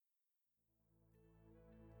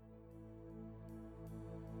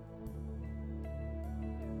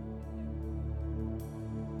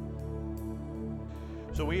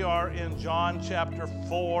So we are in John chapter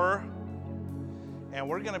 4, and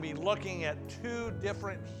we're going to be looking at two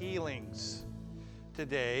different healings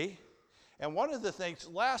today. And one of the things,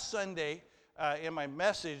 last Sunday in my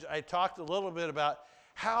message, I talked a little bit about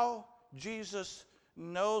how Jesus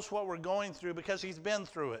knows what we're going through because he's been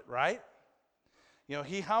through it, right? You know,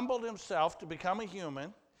 he humbled himself to become a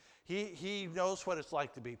human. He knows what it's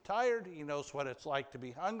like to be tired. He knows what it's like to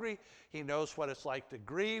be hungry. He knows what it's like to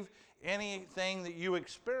grieve. Anything that you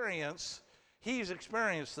experience, he's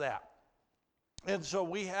experienced that. And so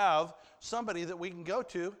we have somebody that we can go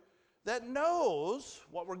to that knows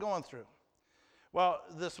what we're going through. Well,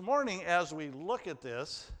 this morning as we look at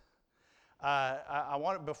this, I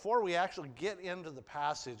want, before we actually get into the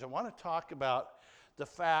passage, I want to talk about the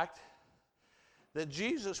fact that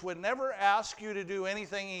Jesus would never ask you to do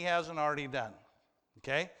anything he hasn't already done,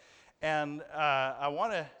 okay? And I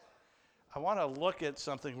want to look at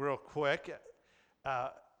something real quick.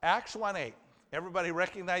 Acts 1:8. Everybody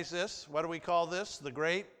recognize this? What do we call this? The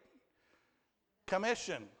Great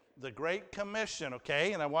Commission. The Great Commission,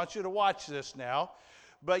 okay? And I want you to watch this now.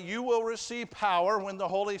 But you will receive power when the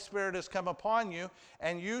Holy Spirit has come upon you,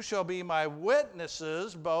 and you shall be my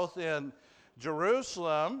witnesses both in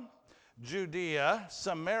Jerusalem, Judea,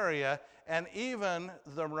 Samaria, and even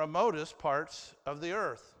the remotest parts of the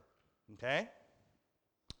earth. Okay?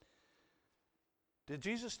 Did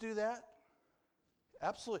Jesus do that?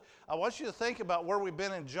 Absolutely. I want you to think about where we've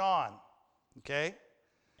been in John. Okay?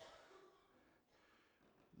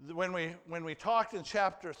 When we talked in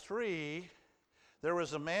chapter 3, there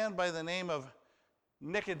was a man by the name of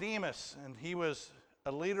Nicodemus, and he was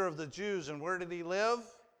a leader of the Jews. And where did he live?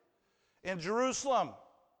 In Jerusalem.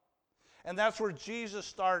 And that's where Jesus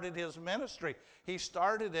started his ministry. He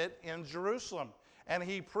started it in Jerusalem, and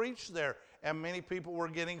he preached there, and many people were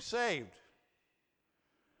getting saved.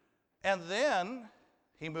 And then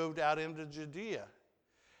he moved out into Judea,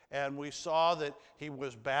 and we saw that he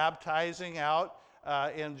was baptizing out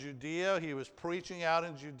in Judea. He was preaching out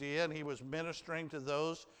in Judea, and he was ministering to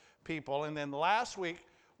those people. And then last week,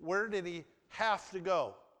 where did he have to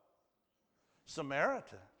go? Samaria.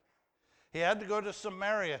 He had to go to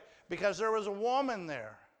Samaria because there was a woman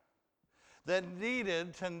there that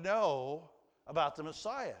needed to know about the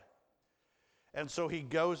Messiah. And so he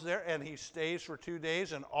goes there and he stays for 2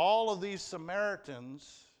 days, and all of these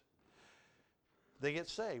Samaritans, they get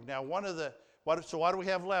saved. Now, so what do we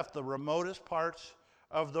have left? The remotest parts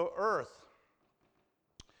of the earth.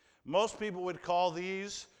 Most people would call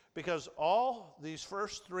these, because all these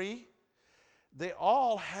first three, they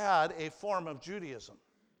all had a form of Judaism.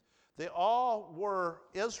 They all were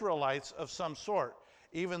Israelites of some sort.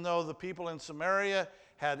 Even though the people in Samaria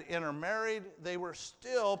had intermarried, they were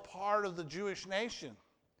still part of the Jewish nation.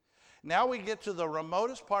 Now we get to the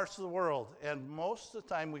remotest parts of the world, and most of the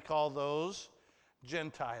time we call those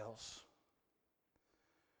Gentiles.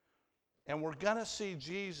 And we're going to see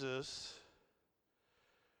Jesus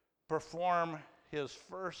perform his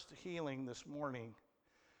first healing this morning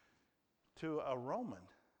to a Roman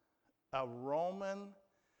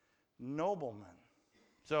nobleman.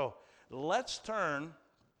 So let's turn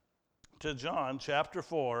to John chapter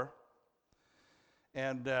 4,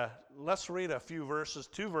 and let's read a few verses,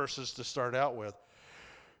 2 verses to start out with,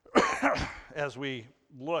 as we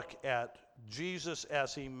look at Jesus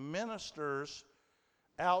as he ministers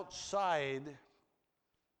outside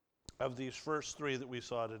of these first 3 that we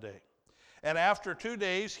saw today. And after 2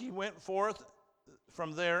 days he went forth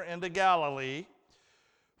from there into Galilee,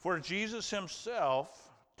 for Jesus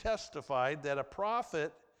himself testified that a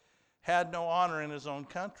prophet had no honor in his own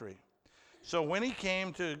country. So when he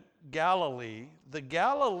came to Galilee, the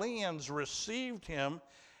Galileans received him,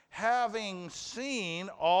 having seen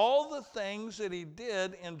all the things that he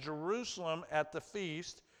did in Jerusalem at the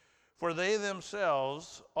feast, for they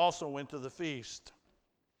themselves also went to the feast.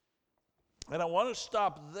 And I want to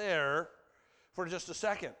stop there for just a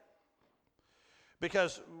second,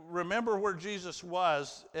 because remember where Jesus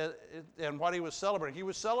was and what he was celebrating. He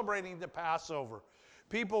was celebrating the Passover.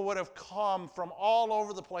 People would have come from all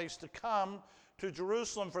over the place to come to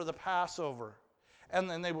Jerusalem for the Passover. And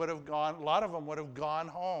then they would have gone, a lot of them would have gone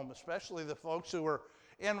home, especially the folks who were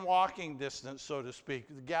in walking distance, so to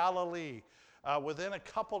speak. Galilee, within a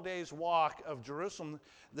couple days' walk of Jerusalem,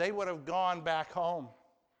 they would have gone back home.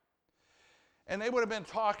 And they would have been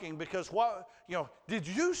talking because, did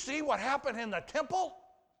you see what happened in the temple?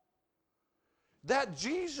 That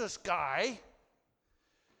Jesus guy,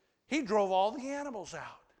 he drove all the animals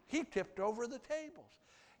out. He tipped over the tables.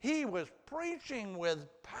 He was preaching with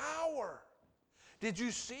power. Did you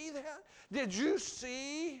see that? Did you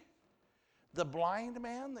see the blind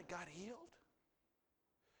man that got healed?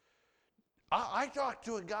 I talked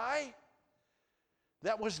to a guy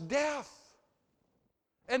that was deaf,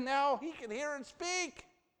 and now he can hear and speak.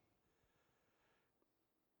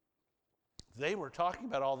 They were talking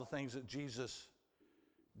about all the things that Jesus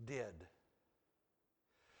did.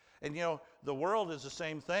 And you know, the world is the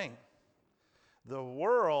same thing. The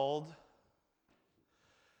world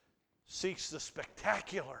seeks the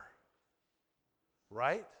spectacular,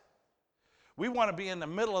 right? We want to be in the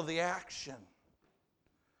middle of the action.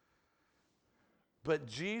 But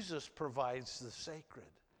Jesus provides the sacred.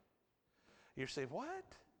 You say, what?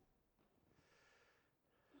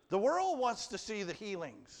 The world wants to see the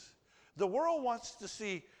healings. The world wants to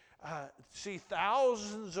see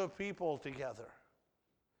thousands of people together.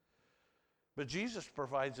 But Jesus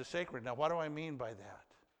provides the sacred. Now, what do I mean by that?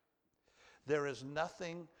 There is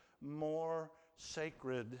nothing more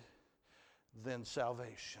sacred than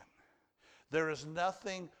salvation. There is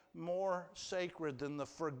nothing more sacred than the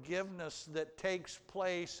forgiveness that takes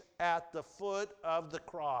place at the foot of the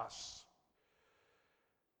cross.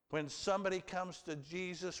 When somebody comes to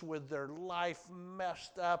Jesus with their life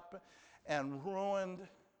messed up and ruined,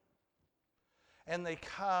 and they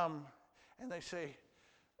come and they say,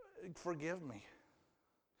 forgive me.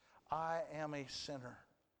 I am a sinner.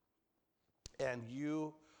 And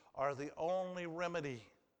you are the only remedy.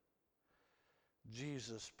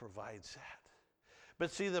 Jesus provides that.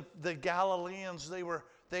 But see, the Galileans,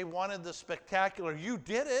 they wanted the spectacular. You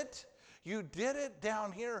did it. You did it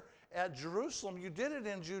down here at Jerusalem. You did it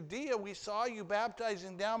in Judea. We saw you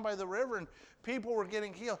baptizing down by the river, and people were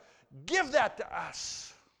getting healed. Give that to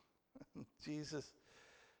us. Jesus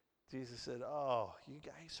said, oh, you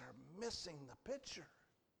guys are missing the picture.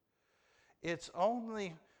 It's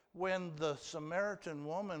only when the Samaritan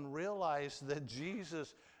woman realized that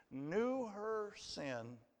Jesus knew her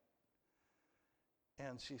sin,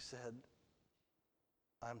 and she said,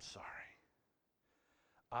 I'm sorry.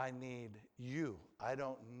 I need you. I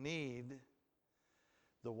don't need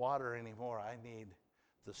the water anymore. I need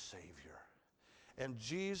the Savior. And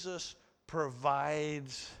Jesus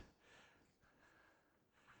provides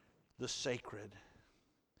the sacred.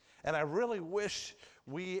 And I really wish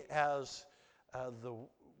we as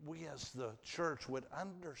the church would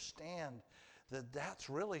understand that that's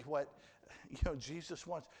really what Jesus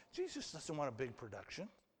wants. Jesus doesn't want a big production.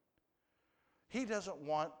 He doesn't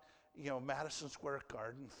want Madison Square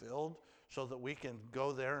Garden filled so that we can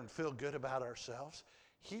go there and feel good about ourselves.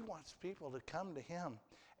 He wants people to come to him.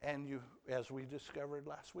 And you, as we discovered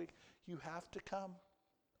last week, you have to come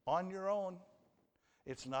on your own.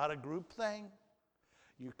 It's not a group thing.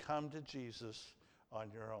 You come to Jesus on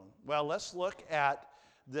your own. Well, let's look at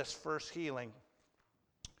this first healing.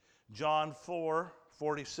 John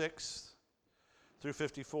 4:46 through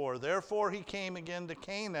 54. Therefore he came again to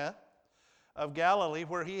Cana of Galilee,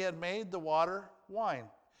 where he had made the water wine.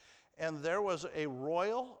 And there was a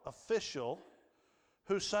royal official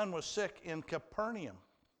whose son was sick in Capernaum.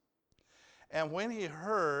 And when he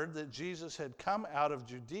heard that Jesus had come out of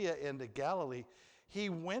Judea into Galilee, he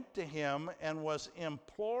went to him and was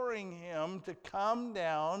imploring him to come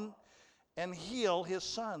down and heal his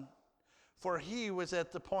son, for he was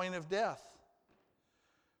at the point of death.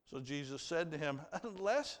 So Jesus said to him,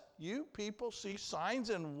 unless you people see signs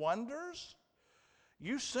and wonders,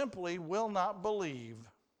 you simply will not believe.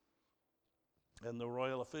 And the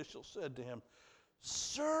royal official said to him,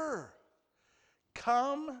 Sir,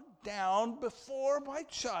 come down before my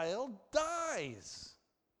child dies.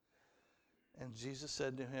 And Jesus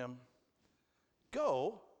said to him,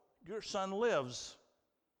 Go, your son lives.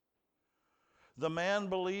 The man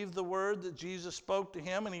believed the word that Jesus spoke to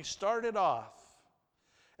him, and he started off.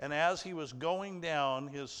 And as he was going down,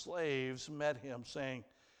 his slaves met him, saying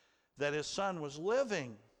that his son was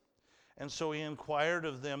living. And so he inquired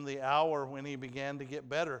of them the hour when he began to get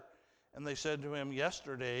better. And they said to him,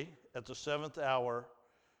 yesterday, at the 7th hour,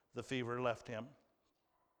 the fever left him.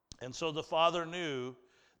 And so the father knew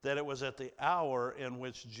that it was at the hour in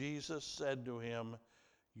which Jesus said to him,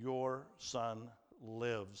 your son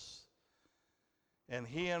lives. And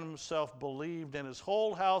he himself believed, in his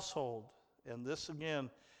whole household. And this again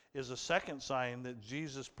is a second sign that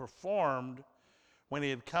Jesus performed when he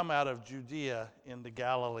had come out of Judea into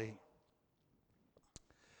Galilee.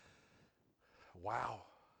 Wow.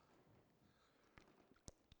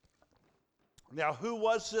 Now, who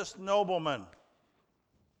was this nobleman?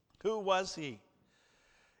 Who was he?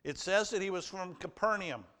 It says that he was from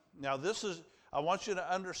Capernaum. Now, I want you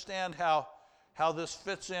to understand how this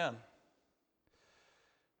fits in.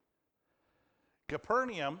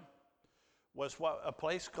 Capernaum was a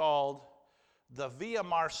place called the Via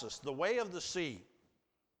Maris, the Way of the Sea.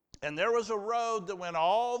 And there was a road that went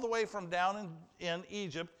all the way from down in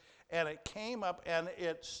Egypt, and it came up and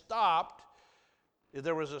it stopped.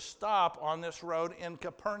 There was a stop on this road in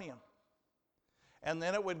Capernaum. And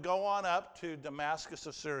then it would go on up to Damascus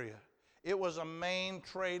of Syria. It was a main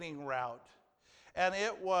trading route. And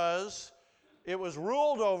it was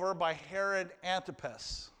ruled over by Herod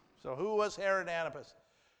Antipas. So who was Herod Antipas?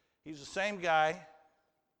 He's the same guy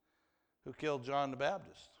who killed John the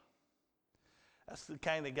Baptist. That's the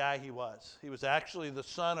kind of guy he was. He was actually the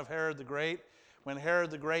son of Herod the Great. When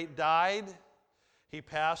Herod the Great died, he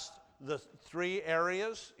passed the 3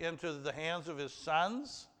 areas into the hands of his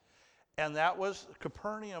sons. And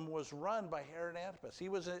Capernaum was run by Herod Antipas. He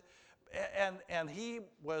was a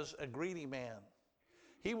greedy man.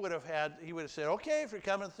 He would have said, okay, if you're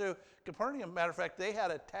coming through Capernaum. Matter of fact, they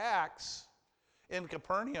had a tax in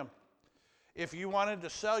Capernaum. If you wanted to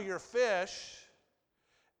sell your fish,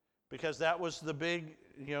 because that was the big,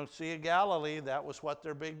 Sea of Galilee, that was what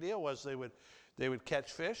their big deal was. They would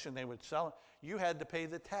catch fish and they would sell them. You had to pay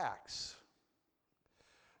the tax.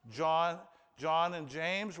 John and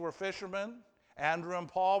James were fishermen. Andrew and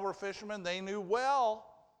Paul were fishermen. They knew well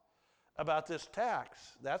about this tax.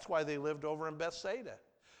 That's why they lived over in Bethsaida.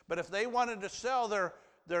 But if they wanted to sell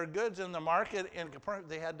their goods in the market in Capernaum,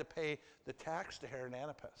 they had to pay the tax to Herod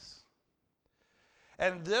Antipas.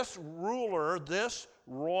 And this ruler, this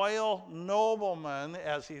royal nobleman,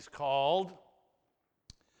 as he's called,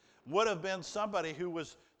 would have been somebody who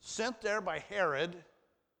was sent there by Herod,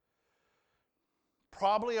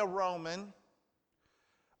 probably a Roman,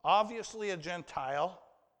 obviously a Gentile,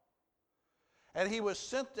 and he was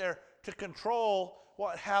sent there to control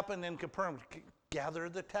what happened in Capernaum, gather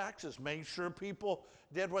the taxes, make sure people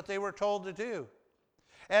did what they were told to do.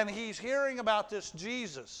 And he's hearing about this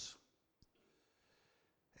Jesus.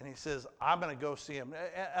 And he says, I'm going to go see him.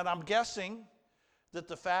 And I'm guessing that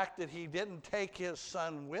the fact that he didn't take his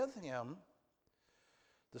son with him,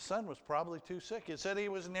 the son was probably too sick. It said he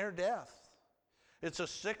was near death. It's a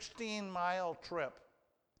 16-mile trip.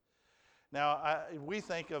 Now, we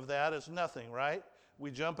think of that as nothing, right? We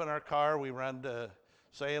jump in our car, we run to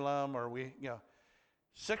Salem, or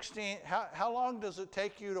 16, how long does it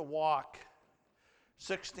take you to walk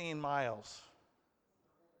 16 miles?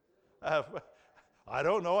 I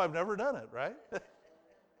don't know, I've never done it, right?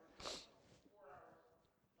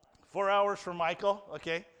 4 hours for Michael,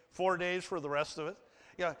 okay? 4 days for the rest of it.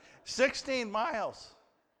 16 miles.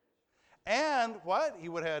 And what? He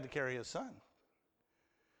would have had to carry his son.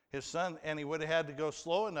 And he would have had to go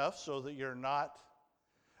slow enough so that you're not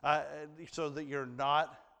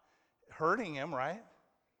hurting him, right?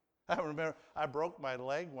 I remember I broke my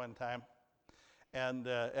leg one time, and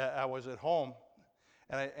I was at home,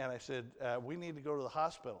 and I said, we need to go to the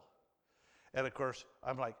hospital. And of course,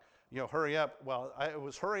 I'm like, hurry up. Well, it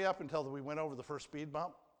was hurry up until we went over the first speed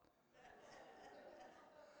bump.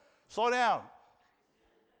 Slow down,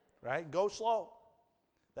 right? Go slow.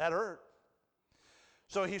 That hurt.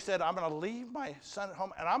 So he said, I'm going to leave my son at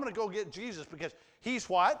home, and I'm going to go get Jesus, because he's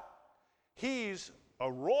what? He's a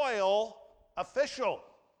royal official.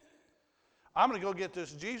 I'm going to go get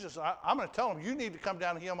this Jesus. I'm going to tell him, you need to come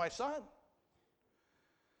down and heal my son.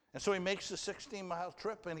 And so he makes the 16-mile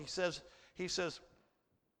trip, and he says,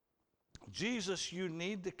 Jesus, you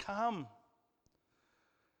need to come.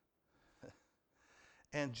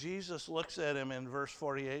 And Jesus looks at him in verse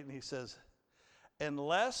 48, and he says,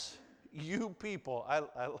 unless you people, I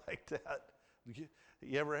like that.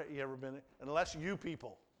 You ever been, unless you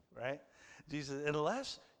people, right? Jesus,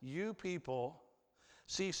 unless you people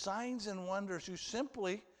see signs and wonders, you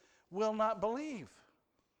simply will not believe.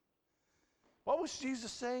 What was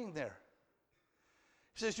Jesus saying there?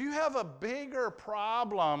 He says, you have a bigger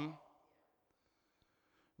problem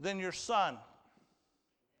than your son.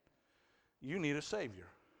 You need a Savior.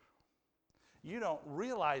 You don't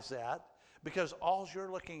realize that because all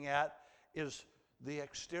you're looking at is the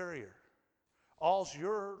exterior. All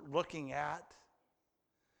you're looking at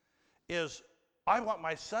is, I want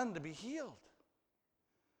my son to be healed.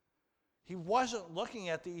 He wasn't looking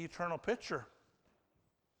at the eternal picture.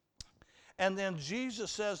 And then Jesus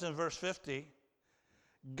says in verse 50,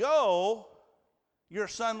 go, your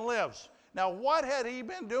son lives. Now, what had he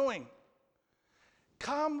been doing?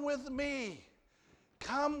 Come with me.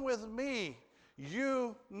 Come with me.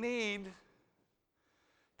 You need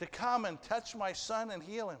to come and touch my son and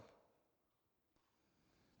heal him.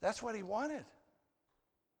 That's what he wanted.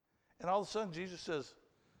 And all of a sudden, Jesus says,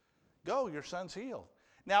 go, your son's healed.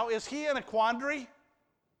 Now, is he in a quandary?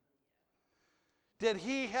 Did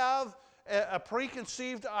he have a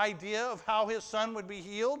preconceived idea of how his son would be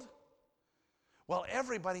healed? Well,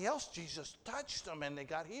 everybody else, Jesus touched them and they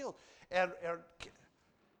got healed. And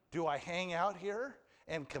do I hang out here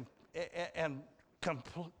and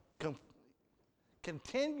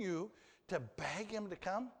continue to beg him to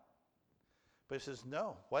come? But he says,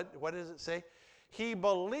 no. What does it say? He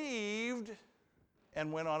believed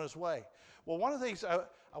and went on his way. Well, one of the things I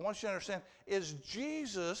want you to understand is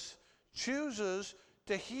Jesus chooses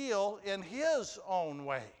to heal in his own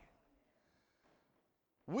way.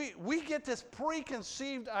 We get this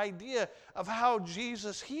preconceived idea of how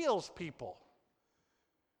Jesus heals people.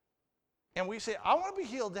 And we say, I want to be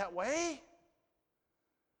healed that way.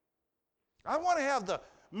 I want to have the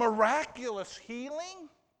miraculous healing.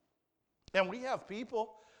 And we have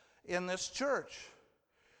people in this church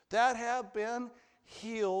that have been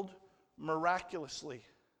healed miraculously.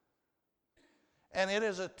 And it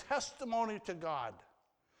is a testimony to God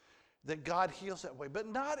that God heals that way. But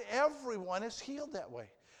not everyone is healed that way.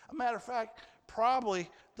 A matter of fact, probably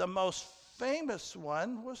the most famous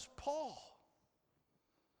one was Paul.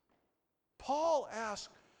 Paul asked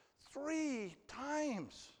 3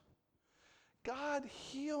 times, God,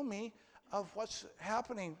 heal me of what's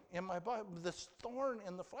happening in my body, this thorn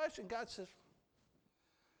in the flesh. And God says,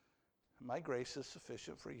 my grace is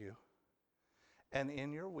sufficient for you. And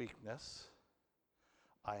in your weakness,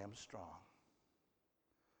 I am strong.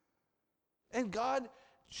 And God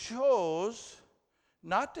chose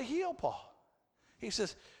not to heal Paul. He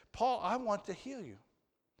says, Paul, I want to heal you.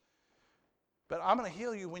 But I'm going to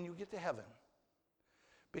heal you when you get to heaven.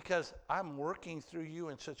 Because I'm working through you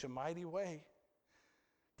in such a mighty way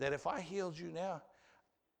that if I healed you now,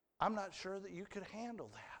 I'm not sure that you could handle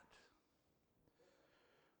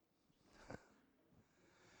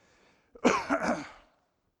that.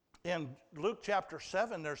 In Luke chapter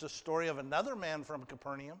 7, there's a story of another man from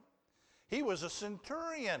Capernaum. He was a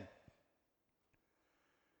centurion.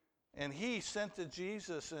 And he sent to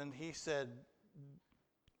Jesus and he said,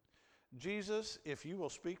 Jesus, if you will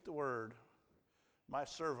speak the word, my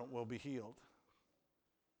servant will be healed.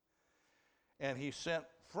 And he sent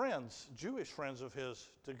friends, Jewish friends of his,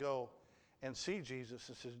 to go and see Jesus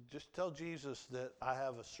and said, just tell Jesus that I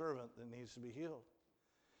have a servant that needs to be healed.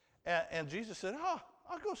 And Jesus said,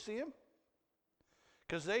 I'll go see him.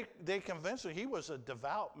 Because they convinced him he was a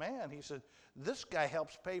devout man. He said, this guy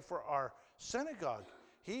helps pay for our synagogue.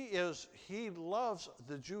 He loves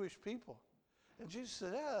the Jewish people. And Jesus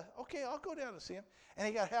said, okay, I'll go down and see him. And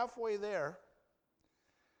he got halfway there.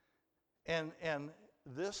 And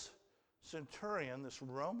this centurion, this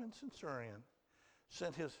Roman centurion,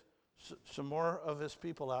 sent some more of his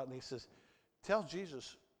people out. And he says, tell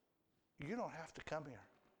Jesus, you don't have to come here.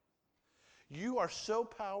 You are so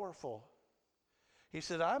powerful. He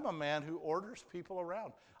said, I'm a man who orders people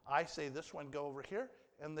around. I say this one go over here,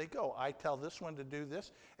 and they go. I tell this one to do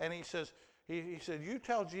this. And he says, he said, you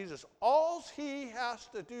tell Jesus, all he has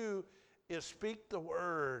to do is speak the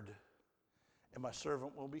word, and my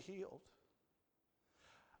servant will be healed.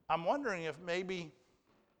 I'm wondering if maybe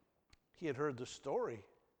he had heard the story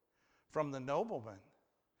from the nobleman.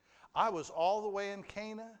 I was all the way in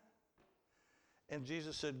Cana, and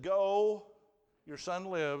Jesus said, go, your son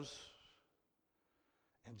lives.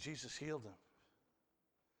 And Jesus healed him.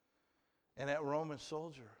 And that Roman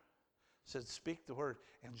soldier said, speak the word.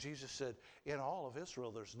 And Jesus said, in all of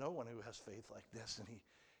Israel, there's no one who has faith like this. And he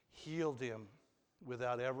healed him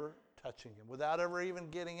without ever touching him, without ever even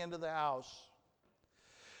getting into the house.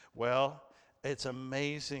 Well, it's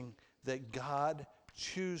amazing that God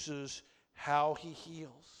chooses how he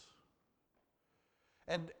heals.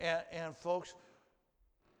 And folks,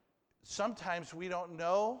 sometimes we don't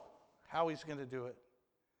know how he's going to do it.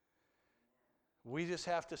 We just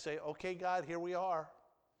have to say, okay, God, here we are.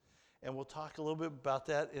 And we'll talk a little bit about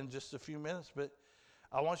that in just a few minutes. But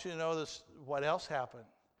I want you to know this, what else happened.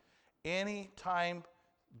 Anytime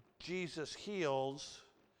Jesus heals,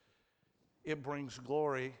 it brings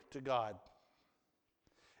glory to God.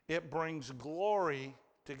 It brings glory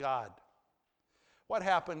to God. What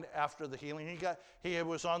happened after the healing? He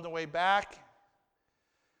was on the way back.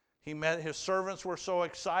 He met, his servants were so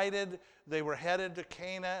excited. They were headed to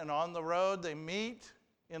Cana, and on the road they meet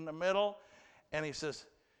in the middle. And he says,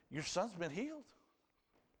 your son's been healed.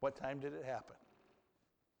 What time did it happen?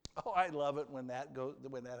 Oh, I love it when that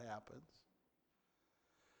happens.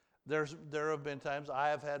 There have been times I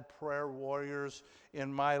have had prayer warriors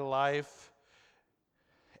in my life,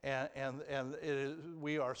 and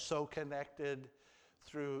we are so connected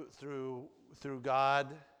through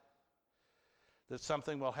God that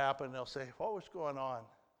something will happen and they'll say, what was going on?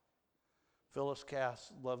 Phyllis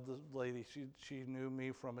Cass, loved the lady. She knew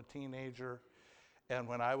me from a teenager, and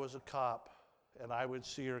when I was a cop, and I would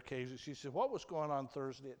see her occasionally. She said, "What was going on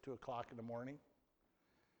Thursday at 2 o'clock in the morning?"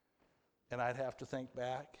 And I'd have to think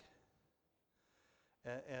back.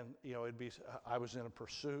 And it'd be, I was in a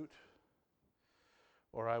pursuit,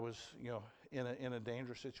 or I was, in a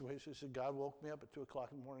dangerous situation. She said, "God woke me up at 2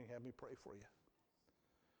 o'clock in the morning and had me pray for you."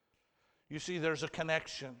 You see, there's a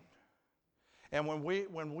connection. And when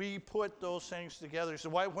we put those things together, he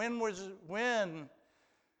said, "Why? When?"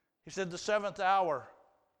 He said, "The seventh hour."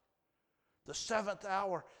 The seventh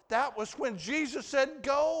hour. That was when Jesus said,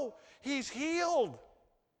 "Go." He's healed.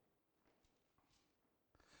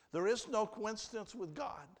 There is no coincidence with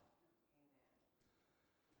God.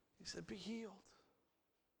 He said, "Be healed."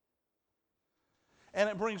 And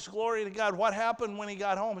it brings glory to God. What happened when he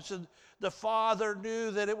got home? It said, the Father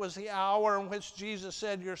knew that it was the hour in which Jesus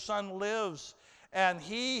said, "Your son lives." And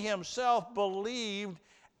he himself believed,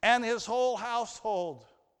 and his whole household.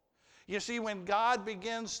 You see, when God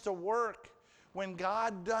begins to work, when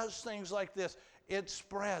God does things like this, it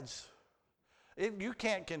spreads. You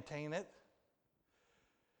can't contain it.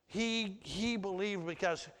 He believed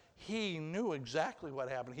because he knew exactly what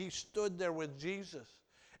happened. He stood there with Jesus,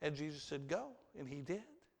 and Jesus said, "Go," and he did.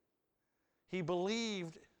 He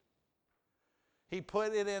believed. He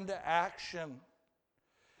put it into action.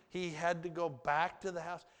 He had to go back to the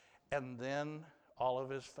house, and then all of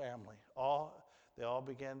his family, they all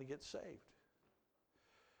began to get saved.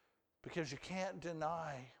 Because you can't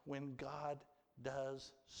deny when God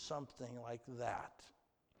does something like that.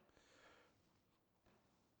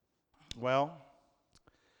 Well,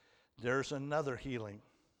 there's another healing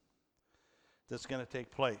that's going to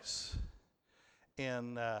take place.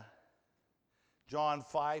 In John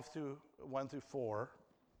 5:1-4,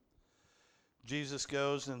 Jesus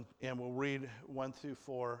goes, and we'll read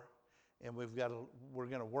 1-4, and we're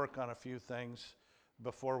going to work on a few things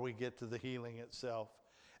before we get to the healing itself.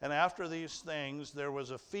 "And after these things, there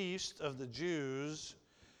was a feast of the Jews,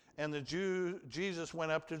 and Jesus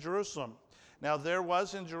went up to Jerusalem. Now there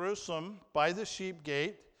was in Jerusalem by the sheep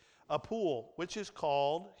gate a pool, which is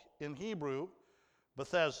called in Hebrew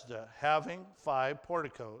Bethesda, having 5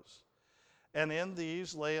 porticos. And in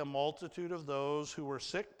these lay a multitude of those who were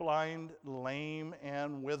sick, blind, lame,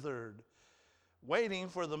 and withered, waiting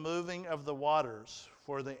for the moving of the waters.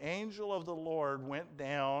 For the angel of the Lord went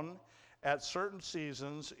down at certain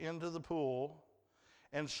seasons into the pool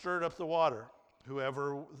and stirred up the water.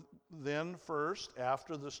 Whoever then first,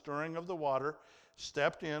 after the stirring of the water,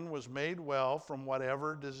 stepped in was made well from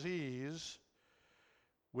whatever disease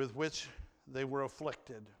with which they were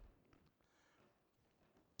afflicted."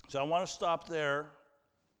 So I want to stop there,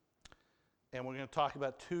 and we're going to talk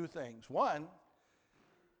about 2 things. One,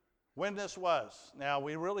 when this was. Now,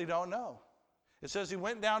 we really don't know. It says he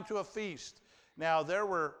went down to a feast. Now, there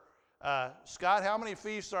were, Scott, how many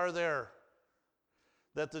feasts are there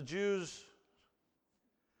that the Jews...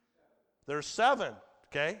 There's 7,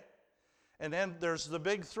 okay? And then there's the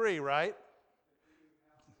big 3, right?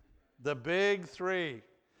 The big 3.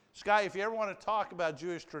 Scott, if you ever want to talk about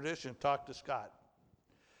Jewish tradition, talk to Scott.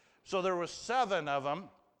 So there were 7 of them,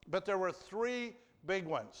 but there were 3 big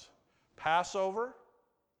ones. Passover,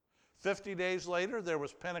 50 days later, there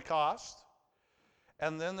was Pentecost,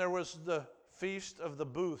 and then there was the Feast of the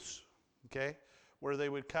Booths, okay, where they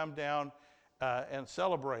would come down and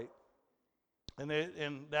celebrate.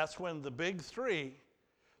 And that's when the big 3.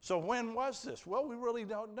 So when was this? Well, we really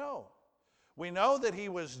don't know. We know that he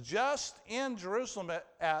was just in Jerusalem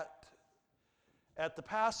at the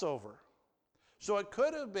Passover. So it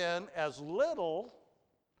could have been as little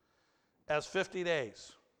as 50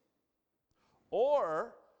 days.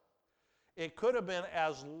 Or it could have been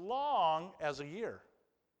as long as a year.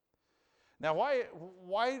 Now,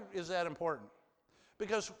 why is that important?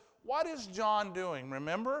 Because what is John doing?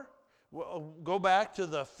 Remember? Go back to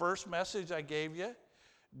the first message I gave you.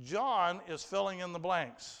 John is filling in the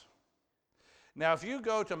blanks. Now, if you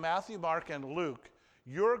go to Matthew, Mark, and Luke,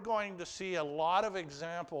 you're going to see a lot of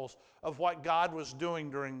examples of what God was doing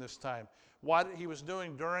during this time, what he was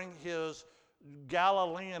doing during his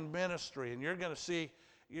Galilean ministry. And you're going to see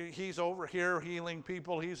he's over here healing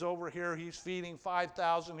people. He's over here. He's feeding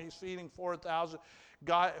 5,000. He's feeding 4,000.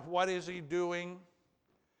 God, what is he doing?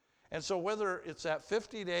 And so whether it's at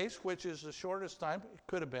 50 days, which is the shortest time, it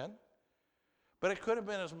could have been, but it could have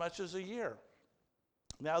been as much as a year.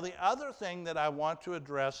 Now, the other thing that I want to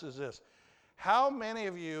address is this. How many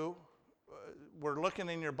of you were looking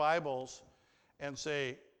in your Bibles and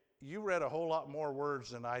say, you read a whole lot more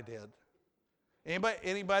words than I did?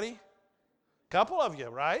 Anybody? A couple of you,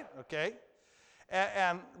 right? Okay.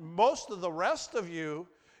 And most of the rest of you,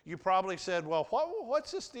 you probably said, well,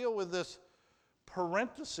 what's this deal with this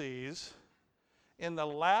parentheses in the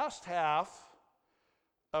last half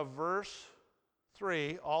of verse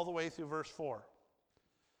 3 all the way through verse 4.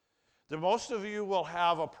 Most of you will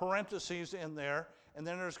have a parenthesis in there, and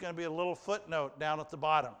then there's going to be a little footnote down at the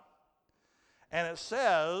bottom. And it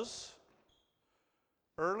says,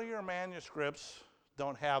 earlier manuscripts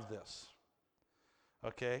don't have this.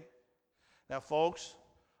 Okay? Now, folks,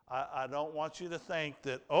 I don't want you to think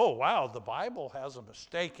that, oh, wow, the Bible has a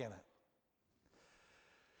mistake in it.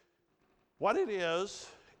 What it is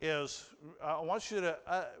I want you to,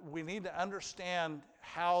 we need to understand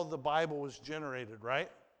how the Bible was generated, right?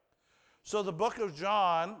 So the book of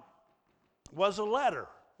John was a letter,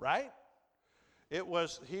 right? He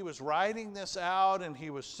was writing this out and he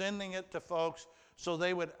was sending it to folks so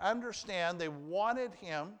they would understand. They wanted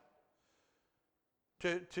him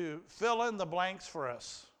to fill in the blanks for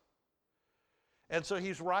us. And so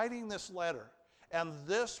he's writing this letter. And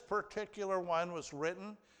this particular one was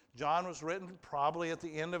written, John was written probably at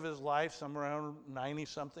the end of his life, somewhere around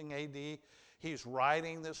 90-something AD. He's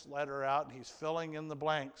writing this letter out and he's filling in the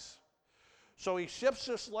blanks. So he ships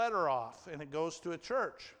this letter off and it goes to a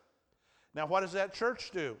church. Now what does that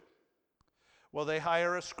church do? Well, they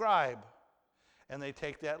hire a scribe and they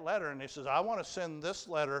take that letter and they says, I want to send this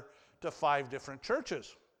letter to 5 different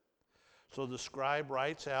churches. So the scribe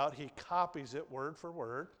writes out, he copies it word for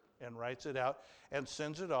word and writes it out and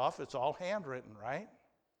sends it off. It's all handwritten, right?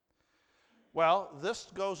 Well, this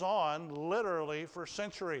goes on literally for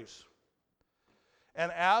centuries.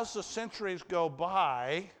 And as the centuries go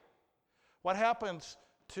by, what happens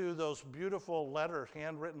to those beautiful letters,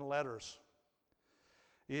 handwritten letters?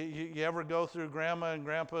 You ever go through grandma and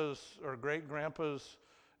grandpa's or great grandpa's,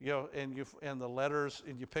 and the letters,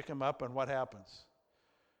 and you pick them up, and what happens?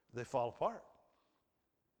 They fall apart.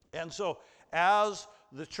 And so as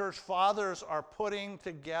the church fathers are putting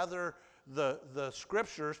together the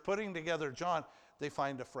scriptures, putting together John, they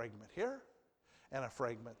find a fragment here and a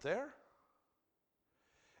fragment there.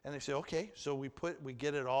 And they say, okay, so we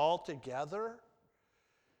get it all together.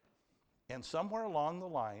 And somewhere along the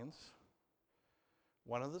lines,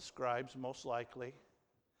 one of the scribes, most likely,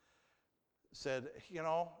 said,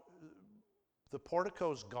 the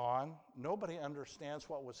portico's gone. Nobody understands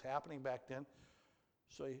what was happening back then.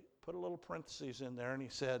 So he put a little parenthesis in there and he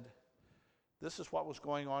said, this is what was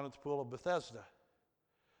going on at the Pool of Bethesda.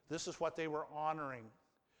 This is what they were honoring.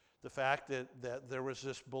 The fact that there was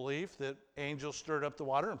this belief that angels stirred up the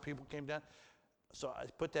water and people came down. So I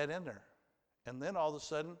put that in there. And then all of a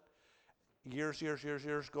sudden, years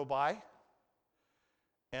go by,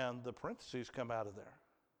 and the parentheses come out of there.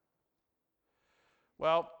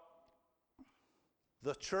 Well,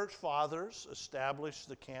 the church fathers established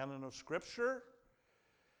the canon of Scripture,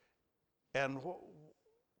 and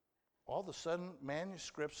all of a sudden,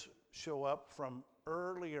 manuscripts show up from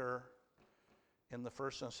earlier in the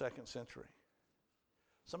 1st and 2nd century.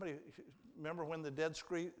 Somebody, remember when the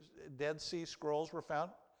Dead Sea Scrolls were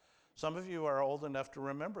found? Some of you are old enough to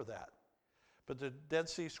remember that. But the Dead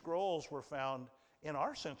Sea Scrolls were found in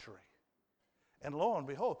our century. And lo and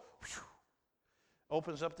behold,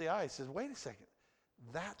 opens up the eyes, says, wait a second,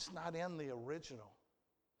 that's not in the original.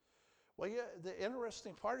 Well, yeah, the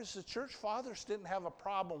interesting part is the church fathers didn't have a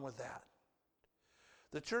problem with that.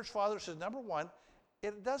 The church fathers said, number one,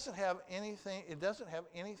 it doesn't have anything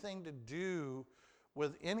to do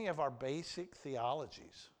with any of our basic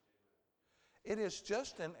theologies. It is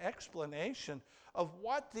just an explanation of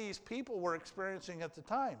what these people were experiencing at the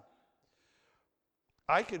time.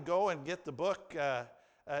 I could go and get the book,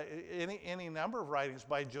 any number of writings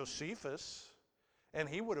by Josephus, and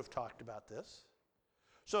he would have talked about this.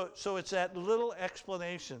 So it's that little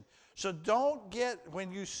explanation. So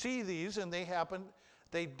when you see these, and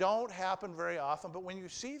they don't happen very often, but when you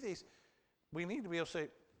see these, we need to be able to say,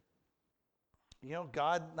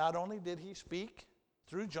 God, not only did he speak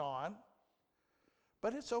through John,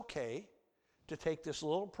 but it's okay to take this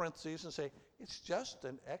little parenthesis and say, it's just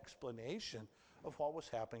an explanation of what was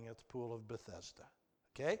happening at the Pool of Bethesda.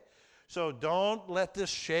 Okay? So don't let this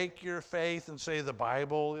shake your faith and say the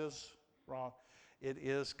Bible is wrong. It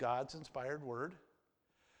is God's inspired word,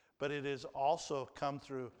 but it has also come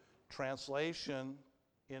through translation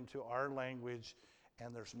into our language,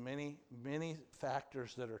 and there's many, many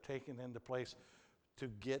factors that are taken into place to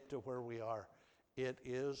get to where we are. It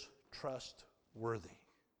is trustworthy.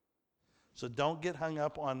 So don't get hung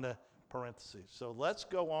up on the parentheses. So let's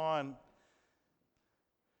go on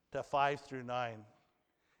to 5 through 9,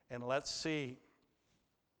 and let's see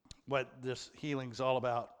what this healing's all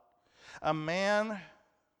about. A man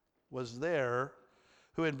was there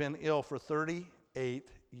who had been ill for 38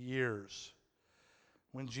 years.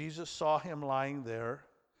 When Jesus saw him lying there,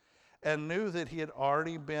 and knew that he had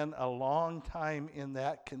already been a long time in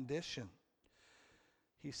that condition.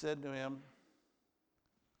 He said to him,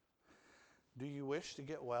 "Do you wish to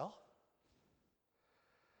get well?"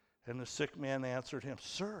 And the sick man answered him,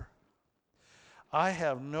 "Sir, I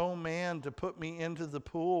have no man to put me into the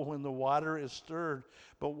pool when the water is stirred,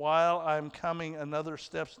 but while I'm coming, another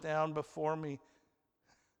steps down before me."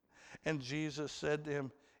 And Jesus said to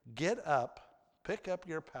him, "Get up, pick up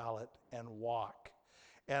your pallet, and walk."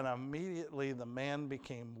 And immediately the man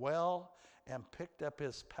became well and picked up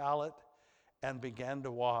his pallet and began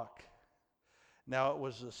to walk. Now it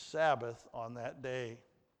was the Sabbath on that day.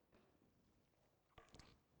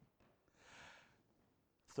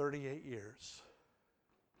 38 years.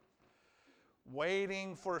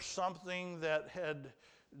 Waiting for something that had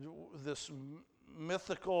this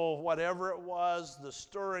mythical, whatever it was, the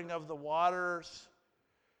stirring of the waters.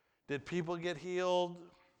 Did people get healed?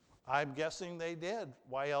 I'm guessing they did.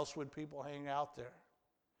 Why else would people hang out there?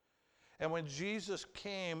 And when Jesus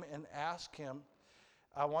came and asked him,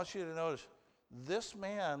 I want you to notice, this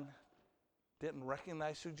man didn't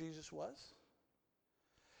recognize who Jesus was.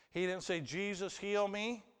 He didn't say, "Jesus, heal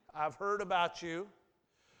me. I've heard about you."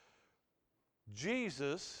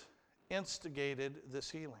 Jesus instigated this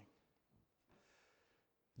healing.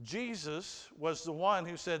 Jesus was the one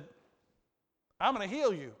who said, "I'm going to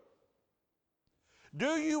heal you.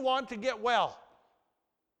 Do you want to get well?"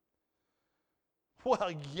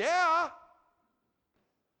 Well, yeah,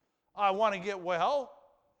 I want to get well.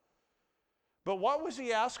 But what was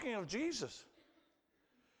he asking of Jesus?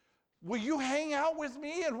 Will you hang out with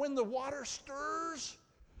me, and when the water stirs,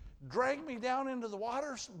 drag me down into the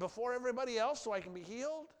water before everybody else so I can be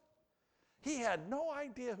healed? He had no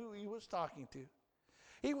idea who he was talking to.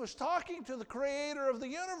 He was talking to the creator of the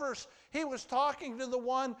universe. He was talking to the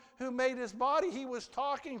one who made his body. He was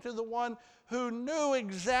talking to the one who knew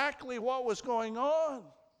exactly what was going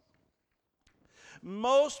on.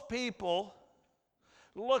 Most people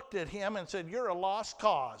looked at him and said, "You're a lost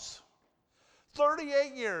cause.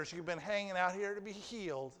 38 years you've been hanging out here to be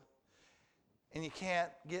healed, and you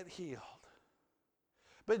can't get healed."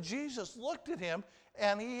 But Jesus looked at him,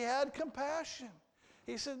 and he had compassion.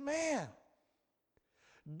 He said, "Man,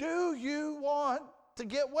 do you want to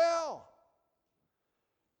get well?"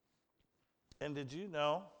 And did you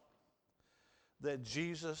know that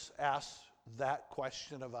Jesus asked that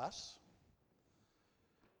question of us?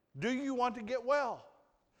 Do you want to get well?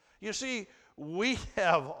 You see, we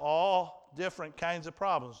have all different kinds of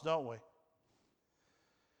problems, don't we?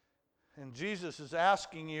 And Jesus is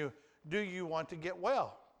asking you, do you want to get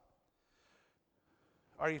well?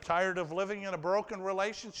 Are you tired of living in a broken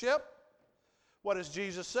relationship? What does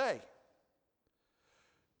Jesus say?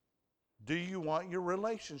 Do you want your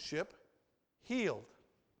relationship healed?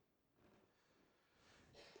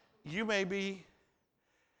 You may be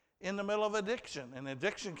in the middle of addiction, and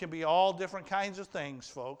addiction can be all different kinds of things,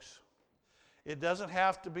 folks. It doesn't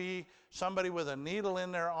have to be somebody with a needle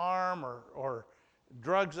in their arm or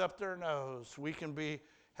drugs up their nose. We can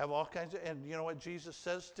have all kinds of, and you know what Jesus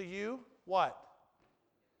says to you? What?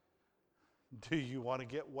 Do you want to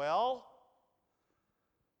get well?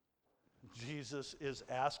 Jesus is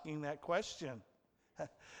asking that question.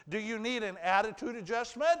 Do you need an attitude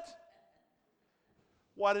adjustment?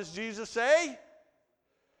 What does Jesus say?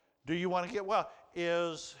 Do you want to get well?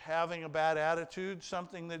 Is having a bad attitude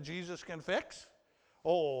something that Jesus can fix?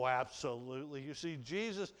 Oh, absolutely. You see,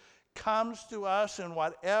 Jesus comes to us in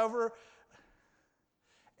whatever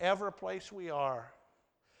place we are.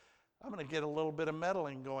 I'm going to get a little bit of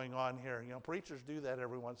meddling going on here. You know, preachers do that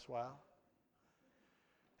every once in a while.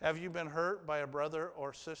 Have you been hurt by a brother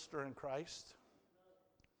or sister in Christ?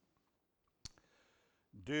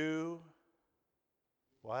 Do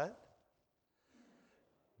what?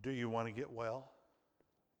 Do you want to get well?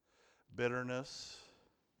 Bitterness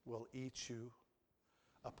will eat you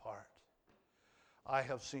apart. I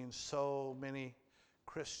have seen so many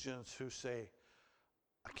Christians who say,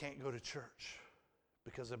 "I can't go to church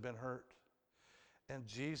because I've been hurt." And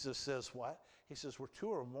Jesus says what? He says, "Where two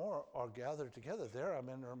or more are gathered together, there I'm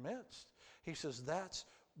in their midst." He says that's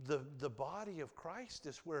the body of Christ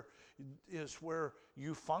is where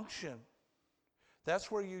you function. That's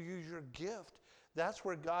where you use your gift. That's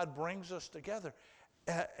where God brings us together.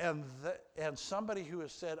 And somebody who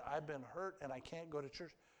has said, "I've been hurt and I can't go to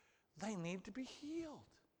church," they need to be healed.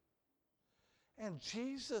 And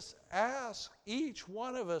Jesus asks each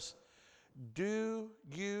one of us, do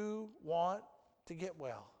you want to get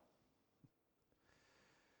well?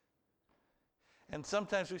 And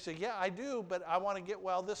sometimes we say, "Yeah, I do, but I want to get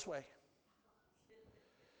well this way."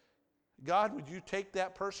 God, would you take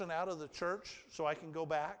that person out of the church so I can go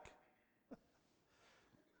back?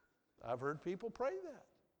 I've heard people pray that.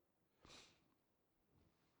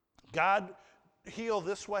 God, heal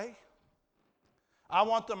this way. I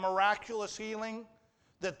want the miraculous healing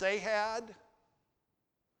that they had.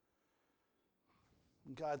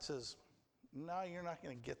 And God says, no, you're not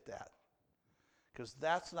going to get that. Because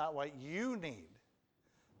that's not what you need.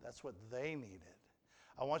 That's what they needed.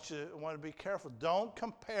 I want to be careful. Don't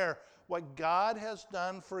compare what God has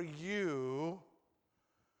done for you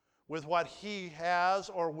with what he has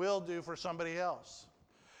or will do for somebody else.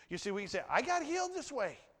 You see, we can say, I got healed this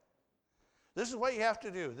way. This is what you have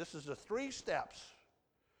to do. This is the 3 steps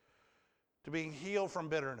to being healed from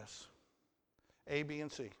bitterness. A, B,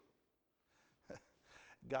 and C.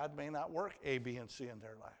 God may not work A, B, and C in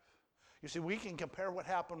their life. You see, we can compare what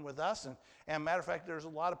happened with us. And matter of fact, there's a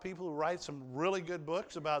lot of people who write some really good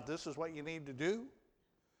books about this is what you need to do.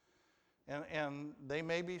 And they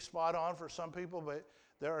may be spot on for some people, but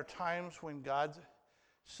there are times when God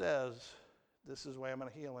says, this is the way I'm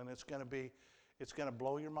going to heal. And it's going to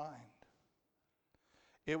blow your mind.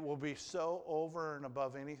 It will be so over and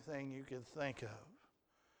above anything you could think of.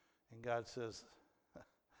 And God says,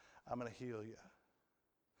 I'm going to heal you.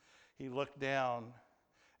 He looked down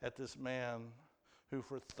at this man who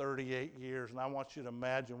for 38 years, and I want you to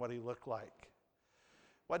imagine what he looked like.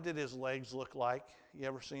 What did his legs look like? You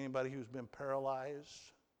ever see anybody who's been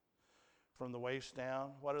paralyzed from the waist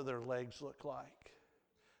down? What do their legs look like?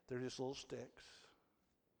 They're just little sticks.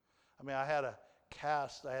 I mean, I had a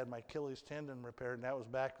cast. I had my Achilles tendon repaired, and that was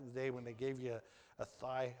back in the day when they gave you a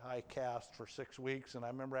thigh-high cast for 6 weeks. And I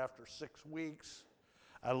remember after 6 weeks,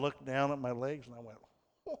 I looked down at my legs and I went,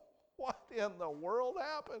 oh, what in the world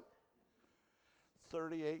happened?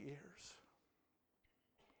 38 years.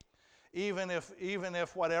 Even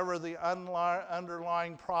if whatever the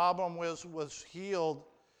underlying problem was healed,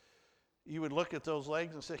 you would look at those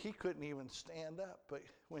legs and say, he couldn't even stand up. But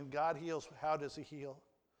when God heals, how does he heal?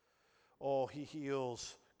 Oh, he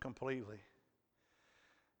heals completely.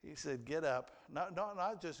 He said, get up.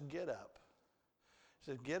 Not just get up.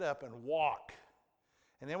 He said, get up and walk.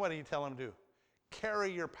 And then what did he tell him to do?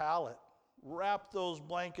 Carry your pallet. Wrap those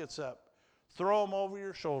blankets up. Throw them over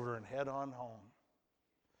your shoulder and head on home.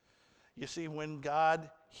 You see, when God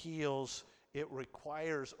heals, it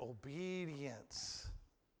requires obedience.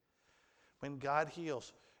 When God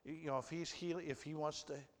heals, if he wants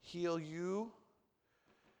to heal you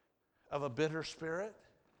of a bitter spirit,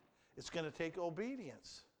 it's going to take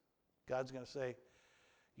obedience. God's going to say,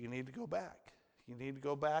 you need to go back. You need to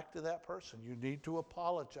go back to that person. You need to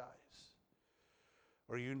apologize.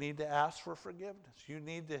 Or you need to ask for forgiveness. You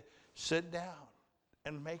need to sit down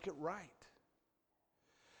and make it right.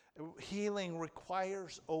 Healing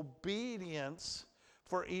requires obedience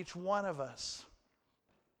for each one of us.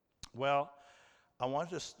 Well,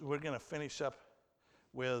 we're going to finish up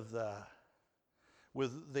with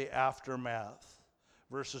the aftermath,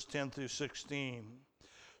 verses 10 through 16.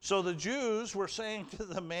 So the Jews were saying to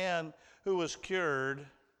the man who was cured,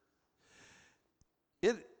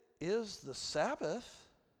 it is the Sabbath,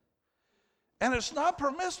 and it's not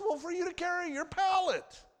permissible for you to carry your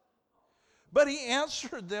pallet. But he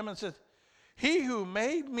answered them and said, he who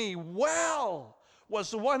made me well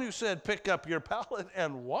was the one who said, pick up your pallet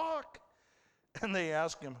and walk. And they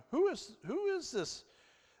asked him, who is this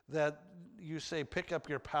that you say, pick up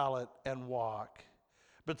your pallet and walk?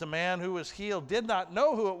 But the man who was healed did not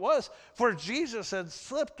know who it was, for Jesus had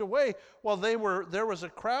slipped away while there was a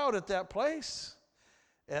crowd at that place.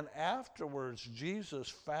 And afterwards, Jesus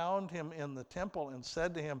found him in the temple and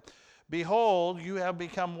said to him, behold, you have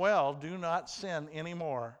become well. Do not sin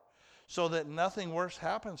anymore, so that nothing worse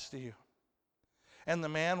happens to you. And the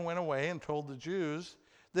man went away and told the Jews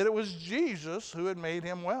that it was Jesus who had made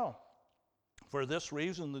him well. For this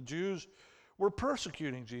reason, the Jews were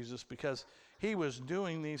persecuting Jesus because he was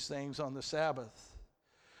doing these things on the Sabbath.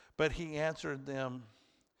 But he answered them,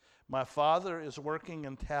 my Father is working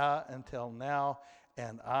until now,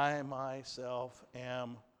 and I myself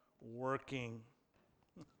am working.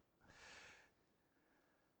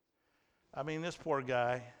 I mean, this poor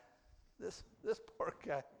guy, this poor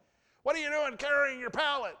guy. What are you doing carrying your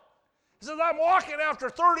pallet? He says, I'm walking after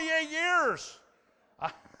 38 years.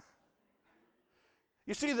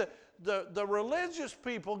 You see, the religious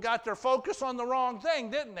people got their focus on the wrong thing,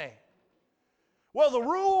 didn't they? Well, the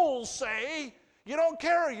rules say you don't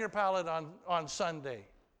carry your pallet on Sunday.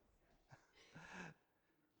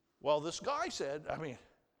 Well, this guy said,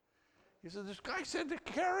 this guy said to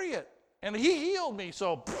carry it, and he healed me,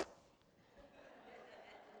 so.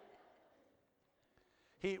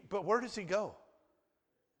 But where does he go?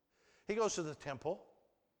 He goes to the temple.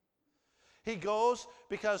 He goes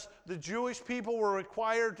because the Jewish people were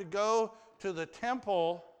required to go to the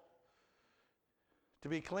temple to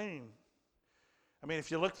be clean. I mean, if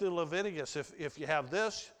you look through Leviticus, if you have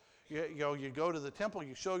this, you go to the temple,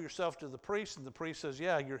 you show yourself to the priest, and the priest says,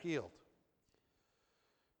 yeah, you're healed.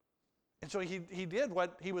 And so he did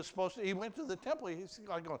what he was supposed to. He went to the temple. He's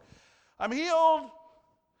like going, I'm healed.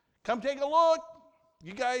 Come take a look.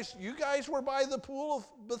 You guys were by the pool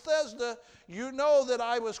of Bethesda. You know that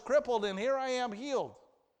I was crippled, and here I am healed.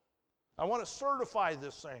 I want to certify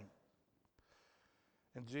this thing.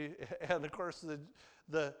 And of course,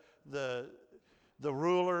 the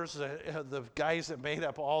rulers, the guys that made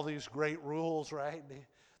up all these great rules, right?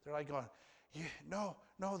 They're like going, no,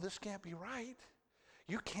 this can't be right.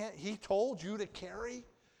 You can't. He told you to carry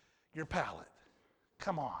your pallet.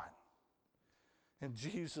 Come on. And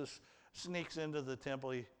Jesus sneaks into the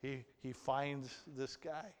temple. He finds this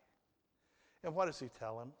guy. And what does he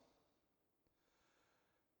tell him?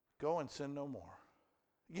 Go and sin no more.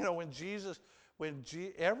 You know,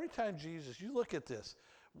 every time Jesus, you look at this,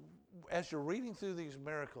 as you're reading through these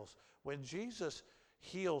miracles, when Jesus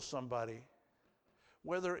heals somebody,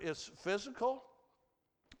 whether it's physical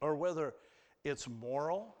or whether it's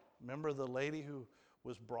moral. Remember the lady who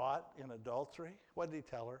was brought in adultery? What did he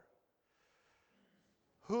tell her?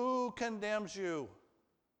 Who condemns you?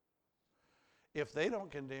 If they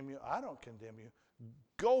don't condemn you, I don't condemn you.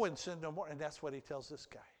 Go and sin no more. And that's what he tells this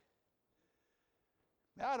guy.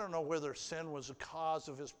 Now, I don't know whether sin was a cause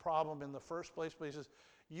of his problem in the first place, but he says,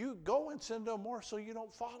 you go and sin no more so you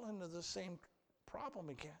don't fall into the same problem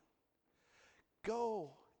again.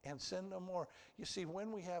 Go and sin no more. You see,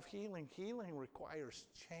 when we have healing requires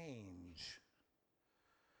change.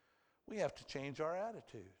 We have to change our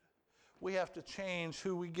attitude. We have to change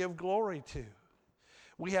who we give glory to.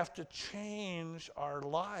 We have to change our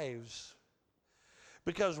lives.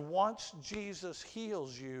 Because once Jesus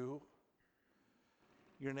heals you,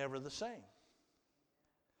 you're never the same.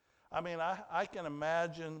 I mean, I can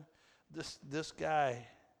imagine this guy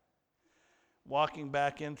walking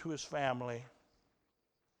back into his family,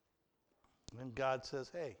 and God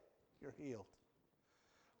says, hey, you're healed.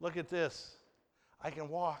 Look at this. I can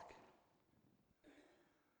walk.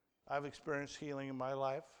 I've experienced healing in my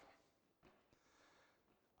life.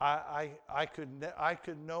 I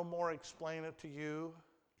could no more explain it to you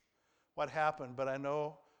what happened, but I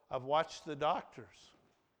know I've watched the doctors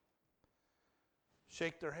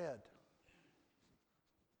shake their head.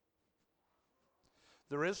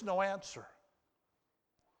 There is no answer.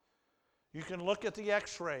 You can look at the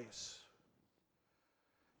x-rays.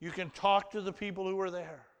 You can talk to the people who were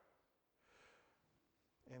there.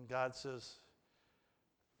 And God says,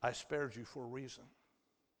 I spared you for a reason.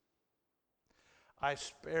 I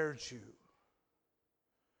spared you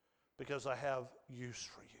because I have use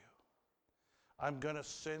for you. I'm going to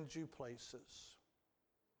send you places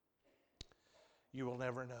you will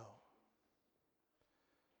never know.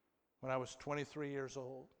 When I was 23 years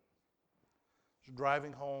old, I was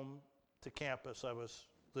driving home to campus. I was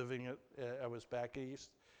back east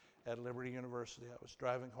at Liberty University. I was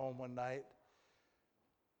driving home one night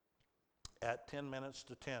at 10 minutes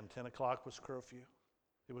to 10. 10 o'clock was curfew.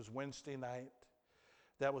 It was Wednesday night.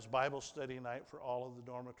 That was Bible study night for all of the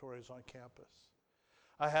dormitories on campus.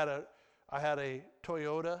 I had a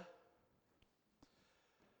Toyota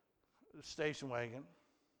station wagon,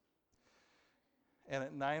 and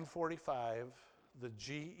at 9:45, the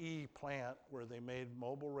GE plant where they made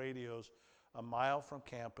mobile radios a mile from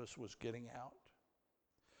campus was getting out.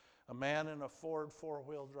 A man in a Ford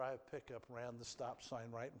four-wheel drive pickup ran the stop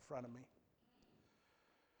sign right in front of me.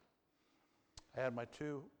 I had my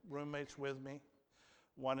two roommates with me,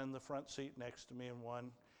 one in the front seat next to me and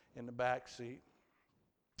one in the back seat.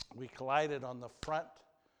 We collided on the front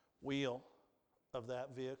wheel of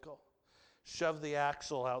that vehicle, shoved the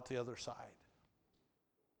axle out the other side.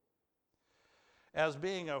 As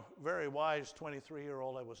being a very wise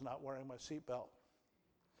 23-year-old, I was not wearing my seatbelt.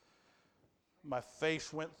 My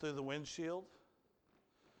face went through the windshield.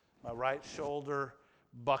 My right shoulder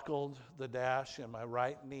buckled the dash, and my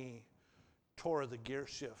right knee tore the gear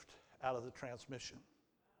shift out of the transmission.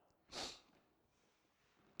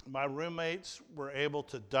 My roommates were able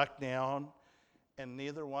to duck down, and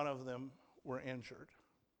neither one of them were injured.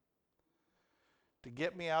 To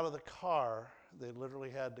get me out of the car, they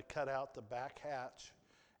literally had to cut out the back hatch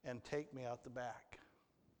and take me out the back.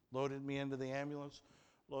 Loaded me into the ambulance,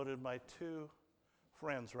 loaded my two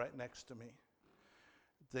friends right next to me.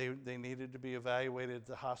 They needed to be evaluated at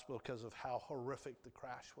the hospital because of how horrific the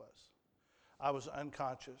crash was. I was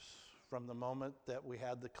unconscious from the moment that we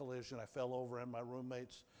had the collision. I fell over in my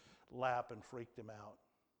roommate's lap and freaked him out.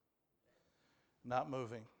 not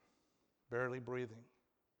moving, barely breathing.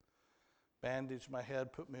 Bandaged my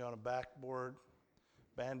head, put me on a backboard,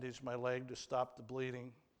 bandaged my leg to stop the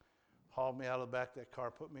bleeding, hauled me out of the back of that car,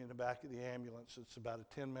 put me in the back of the ambulance. It's about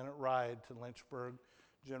a 10-minute ride to Lynchburg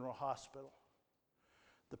General Hospital.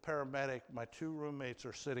 The paramedic, my two roommates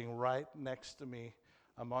are sitting right next to me.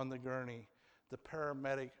 I'm on the gurney. The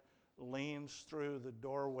paramedic leans through the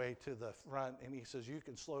doorway to the front and he says, "You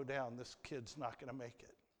can slow down, this kid's not going to make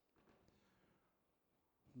it."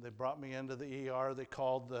 They brought me into the ER. They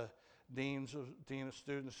called the dean of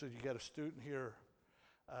students, said, "You got a student here.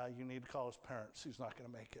 You need to call his parents. He's not going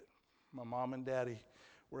to make it." My mom and daddy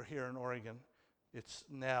were here in Oregon. It's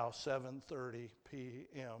now 7:30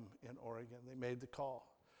 p.m. in Oregon. They made the call.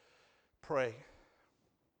 Pray.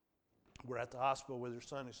 We're at the hospital with your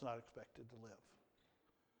son. He's not expected to live.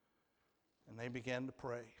 And they began to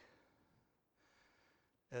pray.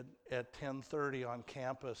 At 10:30 on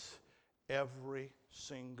campus, every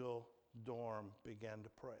single dorm began to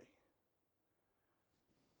pray.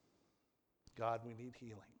 God, we need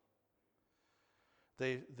healing.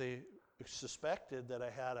 They suspected that I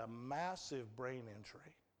had a massive brain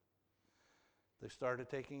injury. They started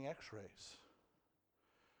taking x-rays.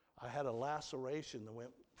 I had a laceration that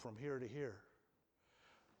went from here to here.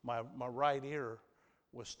 My right ear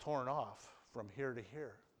was torn off from here to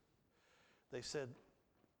here. They said,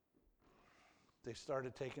 they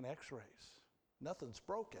started taking x-rays. Nothing's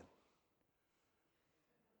broken.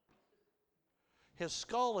 His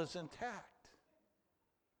skull is intact.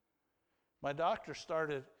 My doctor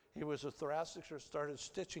he was a thoracic surgeon, started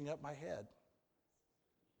stitching up my head.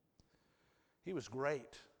 He was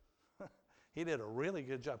great. He did a really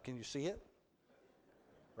good job. Can you see it?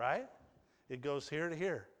 Right? It goes here to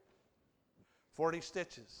here. 40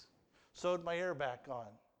 stitches. Sewed my ear back on.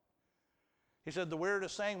 He said the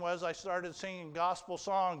weirdest thing was I started singing gospel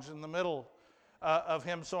songs in the middle of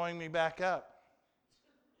him sewing me back up.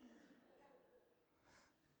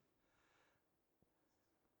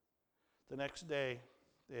 The next day,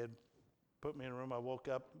 they had put me in a room. I woke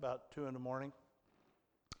up about 2 in the morning.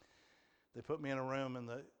 They put me in a room, and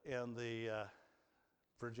the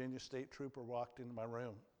Virginia State Trooper walked into my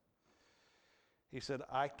room. He said,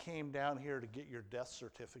 "I came down here to get your death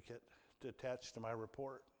certificate to attach to my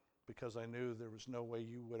report because I knew there was no way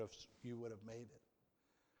you would have made it."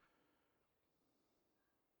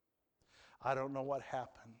 I don't know what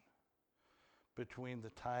happened between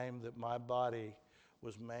the time that my body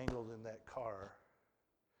was mangled in that car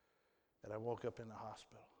and I woke up in the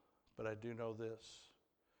hospital. But I do know this: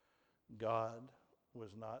 God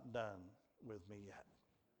was not done with me yet.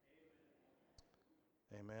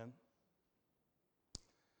 Amen.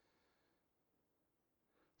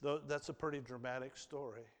 Though that's a pretty dramatic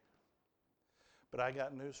story. But I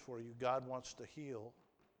got news for you. God wants to heal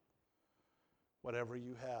whatever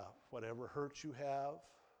you have, whatever hurts you have,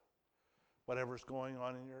 whatever's going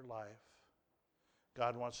on in your life.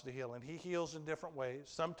 God wants to heal, and He heals in different ways.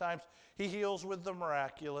 Sometimes He heals with the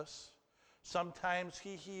miraculous. Sometimes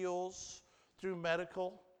He heals through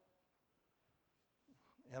medical.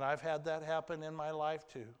 And I've had that happen in my life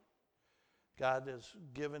too. God has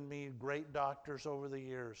given me great doctors over the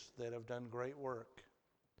years that have done great work.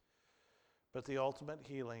 But the ultimate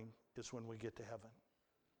healing is when we get to heaven.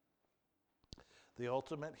 The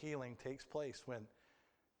ultimate healing takes place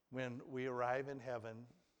when we arrive in heaven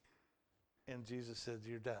and Jesus says,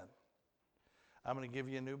 "You're done. I'm going to give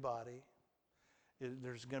you a new body.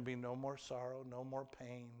 There's going to be no more sorrow, no more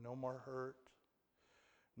pain, no more hurt,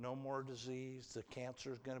 no more disease. The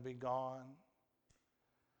cancer is going to be gone.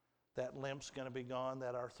 That limp's going to be gone.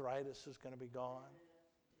 That arthritis is going to be gone."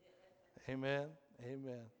 Amen.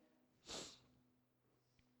 Amen.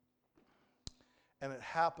 And it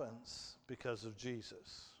happens because of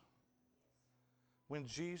Jesus. When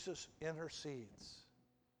Jesus intercedes.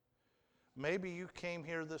 Maybe you came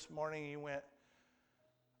here this morning and you went,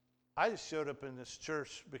 "I just showed up in this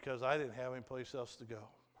church because I didn't have any place else to go."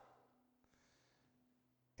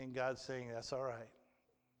 And God's saying, "That's all right.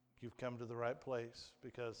 You've come to the right place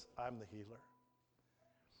because I'm the healer."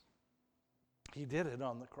 He did it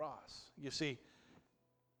on the cross. You see,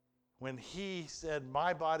 when He said,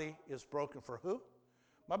 "My body is broken for who?"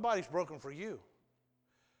 My body's broken for you.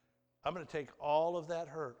 I'm going to take all of that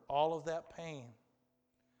hurt, all of that pain.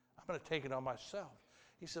 I'm going to take it on myself.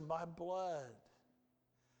 He said, "My blood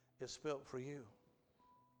is spilt for you,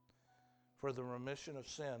 for the remission of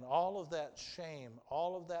sin." All of that shame,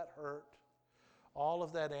 all of that hurt, all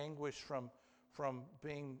of that anguish from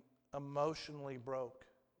being emotionally broke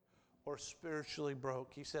or spiritually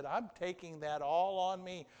broke. He said, "I'm taking that all on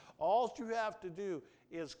me. All you have to do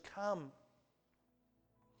is come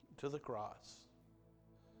to the cross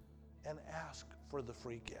and ask for the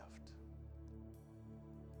free gift.